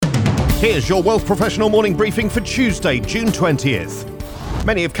Here's your Wealth Professional morning briefing for Tuesday, June 20th.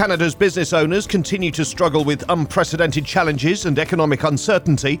 Many of Canada's business owners continue to struggle with unprecedented challenges and economic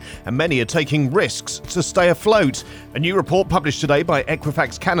uncertainty, and many are taking risks to stay afloat. A new report published today by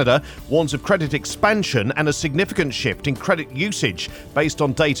Equifax Canada warns of credit expansion and a significant shift in credit usage based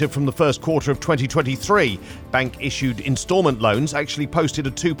on data from the first quarter of 2023. Bank-issued installment loans actually posted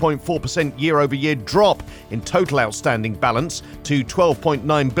a 2.4% year-over-year drop in total outstanding balance to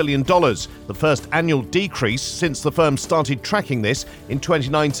 $12.9 billion, the first annual decrease since the firm started tracking this in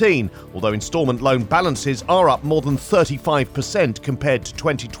 2019, although installment loan balances are up more than 35% compared to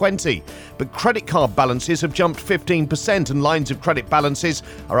 2020. But credit card balances have jumped 15% and lines of credit balances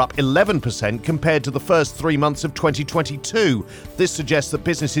are up 11% compared to the first 3 months of 2022. This suggests that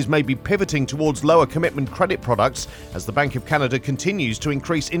businesses may be pivoting towards lower commitment credit products as the Bank of Canada continues to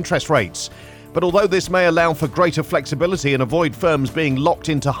increase interest rates. But although this may allow for greater flexibility and avoid firms being locked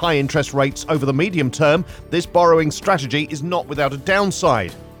into high interest rates over the medium term, this borrowing strategy is not without a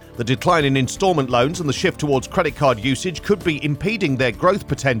downside. The decline in installment loans and the shift towards credit card usage could be impeding their growth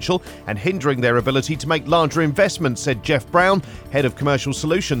potential and hindering their ability to make larger investments, said Jeff Brown, head of commercial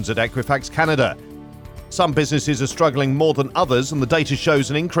solutions at Equifax Canada. Some businesses are struggling more than others, and the data shows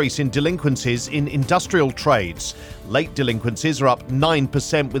an increase in delinquencies in industrial trades. Late delinquencies are up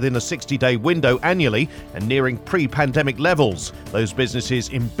 9% within a 60-day window annually and nearing pre-pandemic levels. Those businesses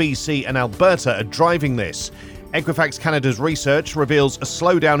in BC and Alberta are driving this. Equifax Canada's research reveals a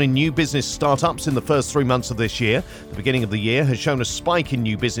slowdown in new business startups in the first 3 months of this year. The beginning of the year has shown a spike in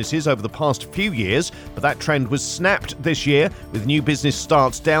new businesses over the past few years, but that trend was snapped this year, with new business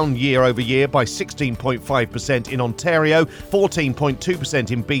starts down year over year by 16.5% in Ontario,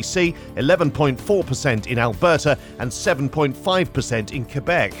 14.2% in BC, 11.4% in Alberta, and 7.5% in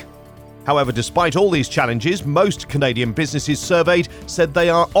Quebec. However, despite all these challenges, most Canadian businesses surveyed said they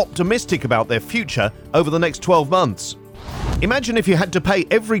are optimistic about their future over the next 12 months. Imagine if you had to pay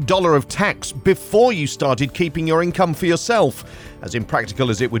every dollar of tax before you started keeping your income for yourself. As impractical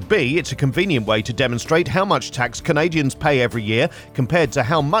as it would be, it's a convenient way to demonstrate how much tax Canadians pay every year compared to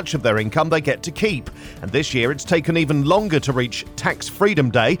how much of their income they get to keep. And this year it's taken even longer to reach Tax Freedom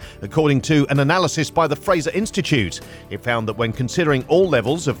Day, according to an analysis by the Fraser Institute. It found that when considering all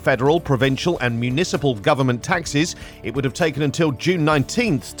levels of federal, provincial and municipal government taxes, it would have taken until June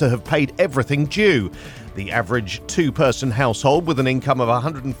 19th to have paid everything due. The average two-person household with an income of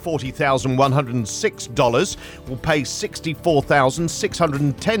 $140,106 will pay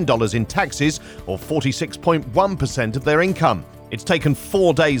 $64,610 in taxes, or 46.1% of their income. It's taken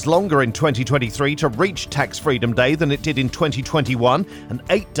 4 days longer in 2023 to reach Tax Freedom Day than it did in 2021, and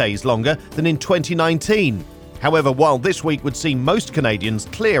 8 days longer than in 2019. However, while this week would see most Canadians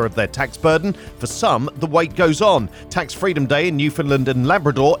clear of their tax burden, for some, the wait goes on. Tax Freedom Day in Newfoundland and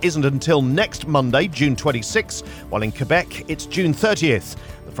Labrador isn't until next Monday, June 26, while in Quebec, it's June 30th.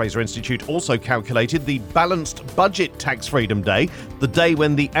 The Fraser Institute also calculated the Balanced Budget Tax Freedom Day, the day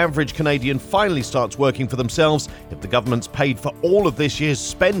when the average Canadian finally starts working for themselves if the government's paid for all of this year's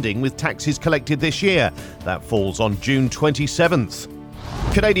spending with taxes collected this year. That falls on June 27th.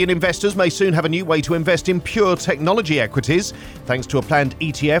 Canadian investors may soon have a new way to invest in pure technology equities, thanks to a planned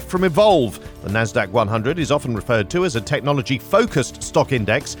ETF from Evolve. The Nasdaq 100 is often referred to as a technology-focused stock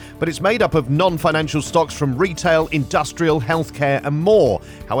index, but it's made up of non-financial stocks from retail, industrial, healthcare and more.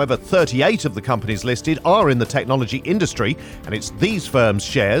 However, 38 of the companies listed are in the technology industry, and it's these firms'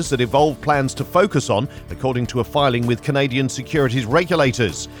 shares that Evolve plans to focus on, according to a filing with Canadian securities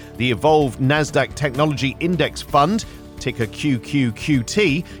regulators. The Evolve Nasdaq Technology Index Fund, ticker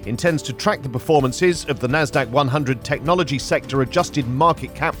QQQT, intends to track the performances of the Nasdaq 100 Technology Sector Adjusted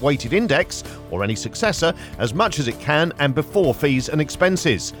Market Cap Weighted Index, or any successor, as much as it can and before fees and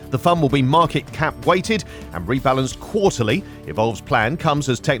expenses. The fund will be market cap weighted and rebalanced quarterly. Evolve's plan comes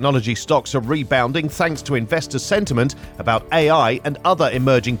as technology stocks are rebounding thanks to investor sentiment about AI and other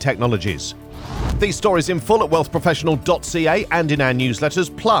emerging technologies. These stories in full at WealthProfessional.ca and in our newsletters.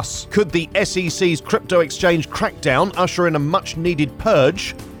 Plus, could the SEC's crypto exchange crackdown usher in a much-needed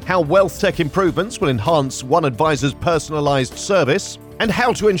purge? How wealth tech improvements will enhance one advisor's personalised service? And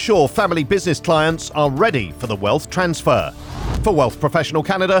how to ensure family business clients are ready for the wealth transfer. For Wealth Professional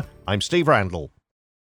Canada, I'm Steve Randall.